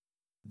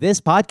This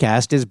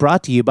podcast is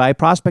brought to you by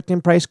Prospect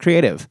and Price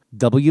Creative,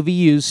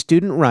 WVU's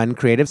student-run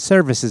creative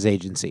services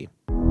agency.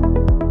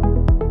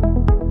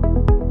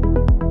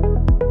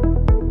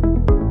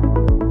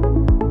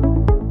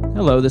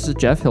 Hello, this is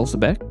Jeff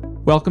Hilsebeck.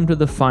 Welcome to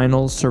the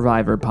Finals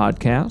Survivor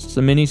podcast,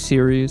 a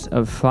mini-series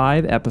of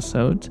 5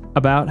 episodes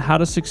about how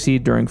to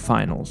succeed during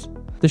finals.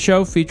 The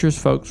show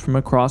features folks from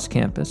across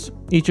campus,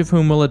 each of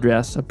whom will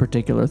address a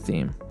particular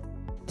theme.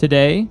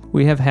 Today,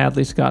 we have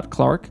Hadley Scott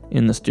Clark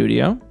in the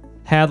studio.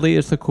 Hadley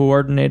is the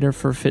coordinator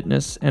for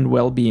fitness and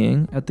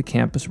well-being at the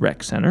Campus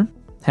Rec Center.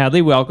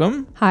 Hadley,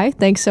 welcome. Hi,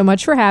 thanks so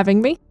much for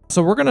having me.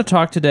 So we're going to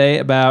talk today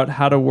about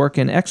how to work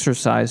in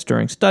exercise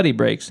during study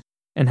breaks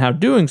and how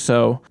doing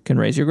so can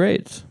raise your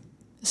grades.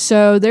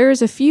 So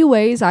there's a few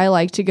ways I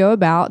like to go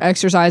about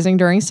exercising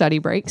during study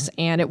breaks,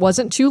 and it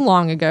wasn't too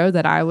long ago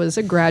that I was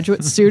a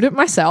graduate student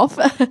myself.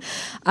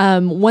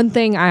 One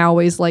thing I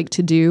always like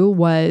to do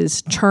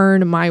was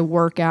turn my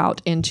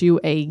workout into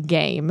a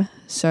game.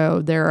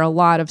 So there are a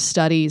lot of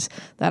studies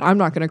that I'm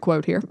not going to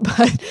quote here,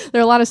 but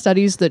there are a lot of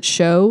studies that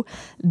show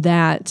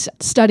that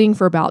studying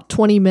for about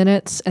 20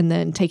 minutes and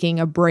then taking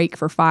a break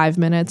for 5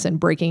 minutes and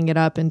breaking it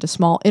up into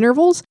small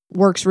intervals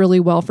works really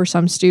well for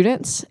some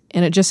students.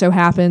 And it just so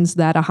happens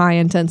that a high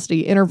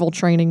intensity interval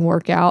training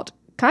workout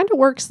kind of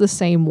works the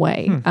same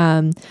way.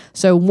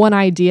 So one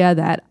idea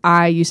that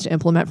I used to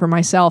implement for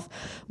myself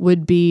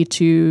would be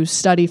to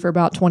study for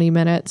about 20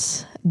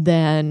 minutes,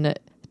 then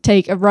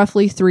take a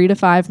roughly 3 to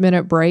 5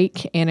 minute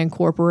break and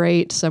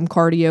incorporate some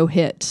cardio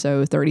HIIT.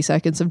 So 30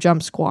 seconds of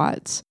jump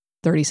squats,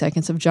 30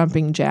 seconds of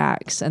jumping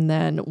jacks, and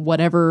then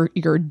whatever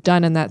you're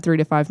done in that 3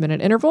 to 5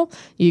 minute interval,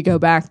 you go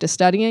back to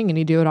studying and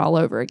you do it all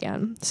over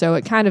again. So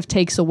it kind of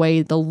takes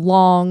away the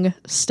long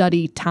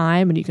study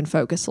time and you can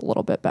focus a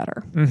little bit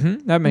better.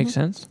 That makes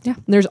sense. Yeah.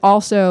 There's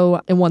also,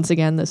 and once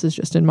again, this is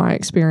just in my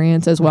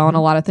experience as well, and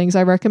a lot of things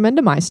I recommend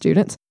to my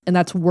students, and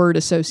that's word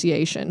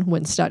association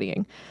when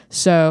studying.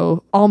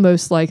 So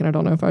almost like, and I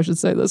don't know if I should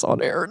say this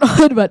on air or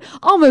not, but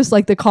almost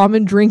like the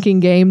common drinking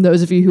game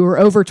those of you who are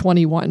over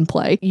 21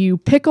 play. You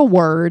pick a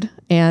word,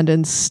 and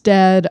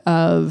instead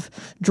of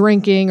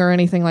drinking or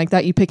anything like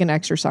that, you pick an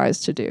exercise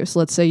to do. So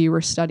let's say you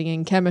were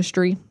studying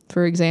chemistry,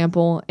 for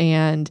example,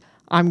 and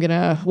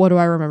what do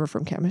I remember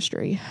from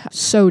chemistry?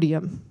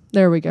 Sodium.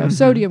 There we go.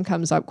 Sodium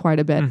comes up quite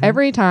a bit.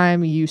 Every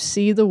time you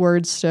see the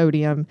word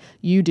sodium,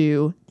 you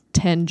do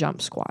 10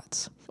 jump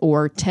squats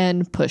or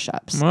 10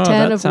 push-ups, 10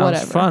 that of sounds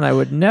whatever. Fun. I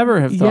would never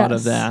have thought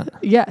of that.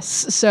 Yes.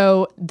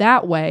 So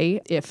that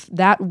way, if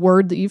that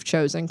word that you've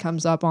chosen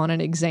comes up on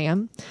an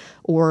exam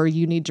or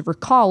you need to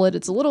recall it,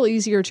 it's a little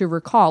easier to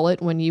recall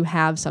it when you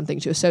have something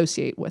to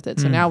associate with it.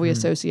 So now we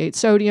associate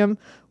sodium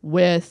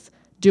with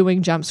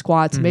doing jump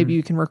squats. Maybe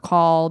you can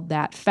recall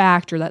that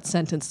fact or that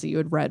sentence that you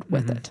had read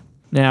with it.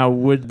 Now,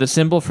 would the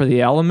symbol for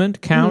the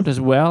element count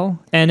as well?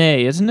 Na,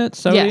 isn't it?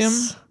 Sodium?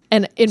 Yes.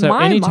 And in so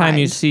my anytime mind,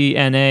 you see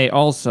Na,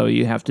 also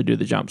you have to do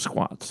the jump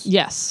squats.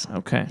 yes.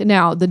 Okay.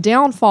 Now, the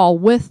downfall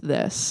with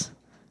this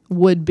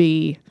would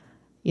be,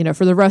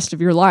 for the rest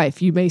of your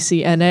life, you may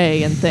see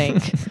NA and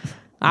think,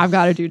 I've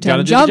got to do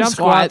 10 jump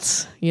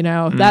squats.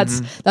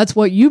 That's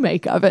what you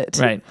make of it.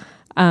 Right.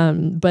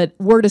 But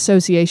word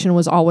association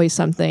was always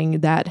something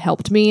that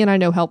helped me, and I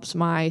know helps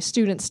my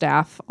student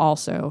staff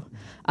also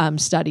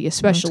study,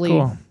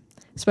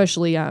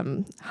 especially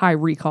high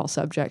recall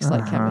subjects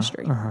like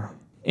chemistry.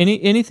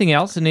 Anything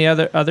else? Any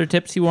other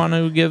tips you want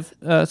to give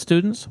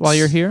students while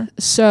you're here?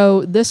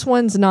 So this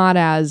one's not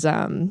as,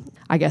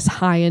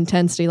 high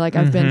intensity like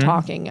I've been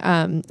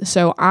talking.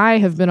 So I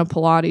have been a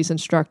Pilates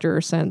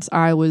instructor since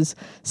I was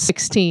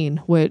 16,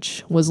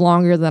 which was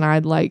longer than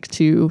I'd like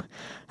to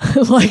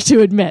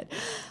admit.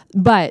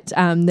 But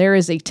there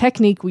is a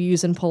technique we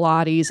use in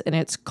Pilates, and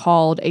it's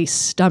called a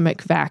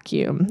stomach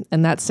vacuum.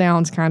 And that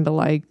sounds kind of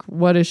like,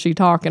 what is she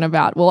talking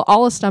about? Well,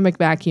 all a stomach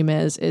vacuum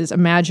is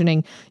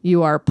imagining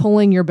you are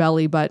pulling your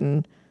belly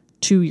button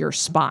to your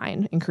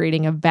spine and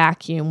creating a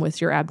vacuum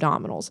with your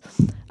abdominals.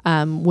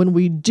 When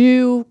we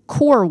do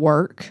core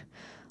work,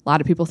 a lot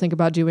of people think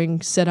about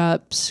doing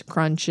sit-ups,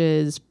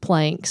 crunches,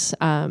 planks,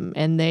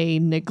 and they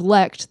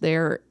neglect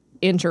their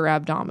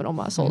inter-abdominal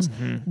muscles.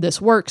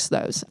 This works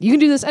those. You can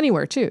do this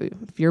anywhere too.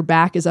 If your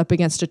back is up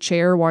against a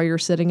chair while you're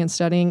sitting and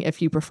studying,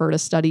 if you prefer to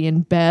study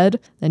in bed,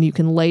 then you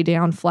can lay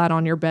down flat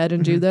on your bed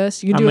and do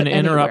this. You can do it anywhere.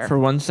 I'm going to interrupt for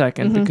 1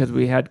 second because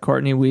we had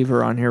Courtney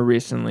Weaver on here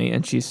recently,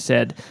 and she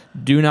said,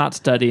 do not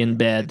study in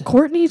bed.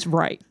 Courtney's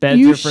right.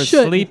 Beds are for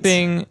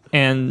sleeping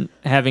and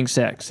having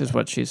sex, is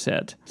what she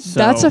said. So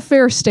that's a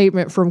fair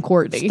statement from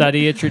Courtney.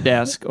 Study at your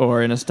desk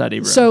or in a study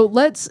room. So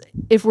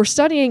if we're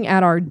studying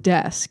at our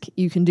desk,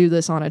 you can do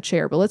this on a chair.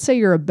 But let's say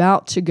you're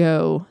about to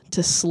go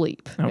to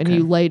sleep and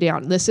you lay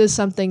down. This is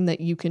something that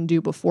you can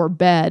do before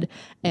bed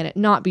and it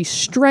not be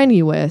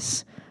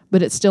strenuous,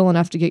 but it's still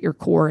enough to get your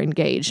core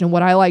engaged. And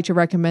what I like to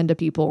recommend to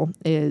people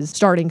is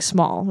starting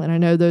small. And I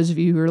know those of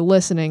you who are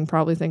listening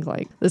probably think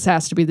like, this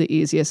has to be the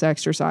easiest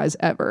exercise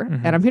ever.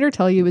 And I'm here to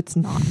tell you it's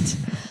not.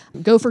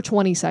 Go for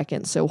 20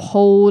 seconds. So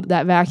hold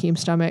that vacuum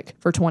stomach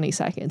for 20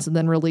 seconds and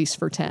then release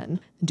for 10.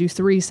 Do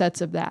 3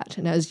 sets of that.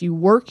 And as you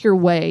work your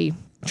way,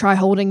 try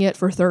holding it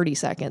for 30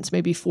 seconds,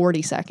 maybe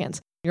 40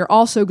 seconds. You're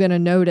also going to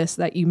notice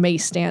that you may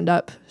stand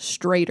up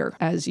straighter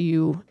as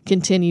you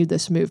continue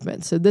this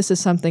movement. So this is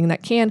something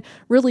that can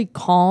really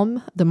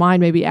calm the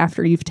mind maybe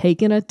after you've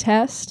taken a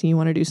test. You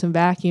want to do some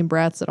vacuum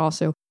breaths that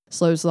also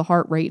slows the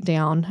heart rate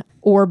down,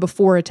 or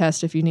before a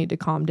test if you need to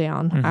calm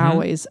down.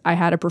 I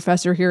had a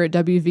professor here at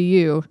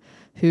WVU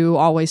who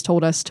always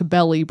told us to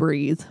belly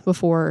breathe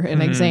before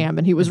an exam,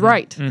 and he was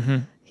right.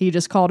 He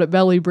just called it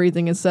belly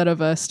breathing instead of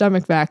a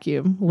stomach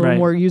vacuum, a little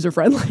more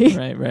user-friendly.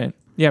 Right.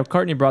 Yeah,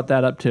 Courtney brought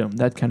that up too,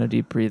 that kind of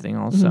deep breathing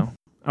also.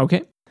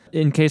 Okay.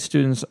 In case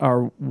students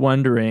are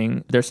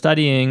wondering, they're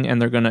studying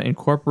and they're going to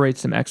incorporate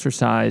some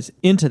exercise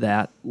into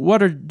that,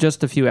 what are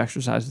just a few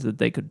exercises that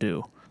they could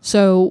do?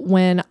 So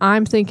when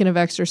I'm thinking of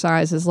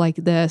exercises like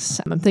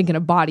this, I'm thinking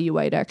of body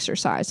weight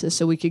exercises.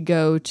 So we could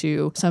go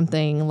to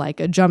something like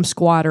a jump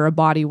squat or a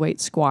body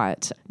weight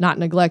squat. Not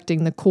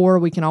neglecting the core,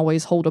 we can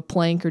always hold a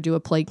plank or do a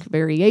plank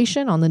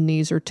variation on the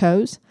knees or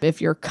toes.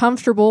 If you're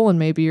comfortable and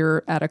maybe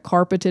you're at a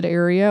carpeted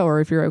area, or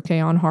if you're okay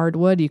on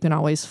hardwood, you can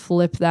always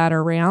flip that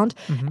around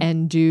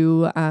and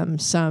do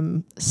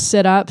some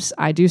sit-ups.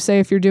 I do say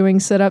if you're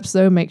doing sit-ups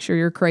though, make sure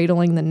you're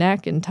cradling the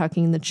neck and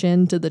tucking the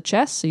chin to the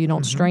chest so you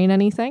don't strain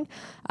anything.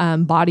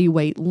 Body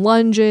weight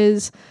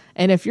lunges.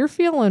 And if you're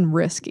feeling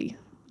risky,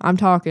 I'm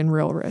talking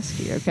real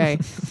risky, okay?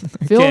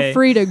 Feel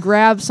free to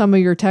grab some of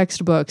your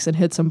textbooks and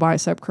hit some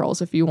bicep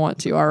curls if you want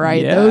to, all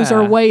right? Yeah. Those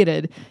are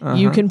weighted.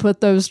 You can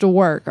put those to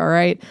work, all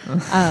right?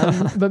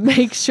 But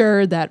make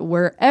sure that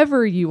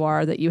wherever you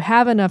are, that you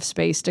have enough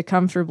space to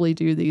comfortably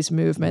do these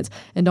movements.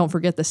 And don't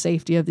forget the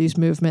safety of these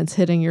movements,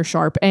 hitting your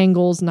sharp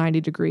angles, 90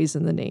 degrees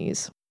in the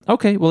knees.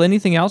 Okay, well,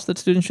 anything else that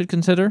students should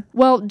consider?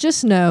 Well,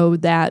 just know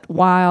that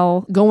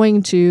while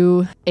going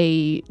to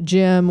a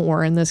gym,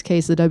 or in this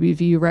case, the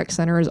WVU Rec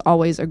Center, is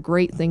always a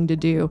great thing to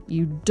do,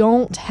 you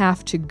don't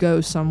have to go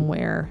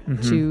somewhere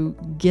to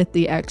get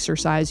the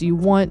exercise you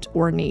want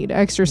or need.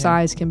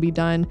 Exercise can be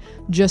done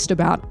just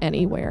about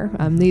anywhere.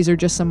 These are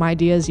just some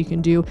ideas you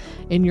can do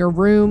in your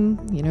room,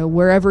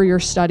 wherever you're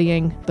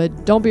studying,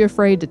 but don't be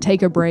afraid to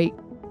take a break.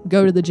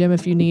 Go to the gym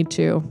if you need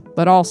to.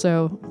 But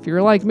also, if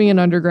you're like me in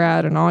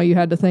undergrad and all you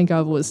had to think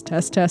of was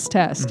test,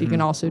 you can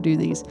also do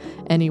these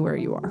anywhere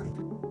you are.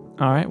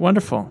 All right,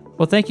 wonderful.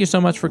 Well, thank you so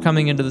much for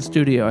coming into the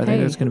studio. I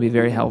think it's going to be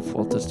very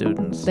helpful to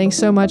students. Thanks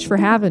so much for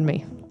having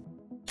me.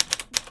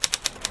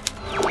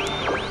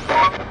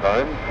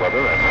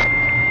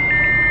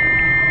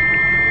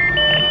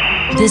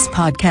 This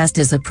podcast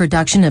is a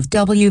production of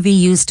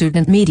WVU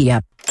Student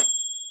Media.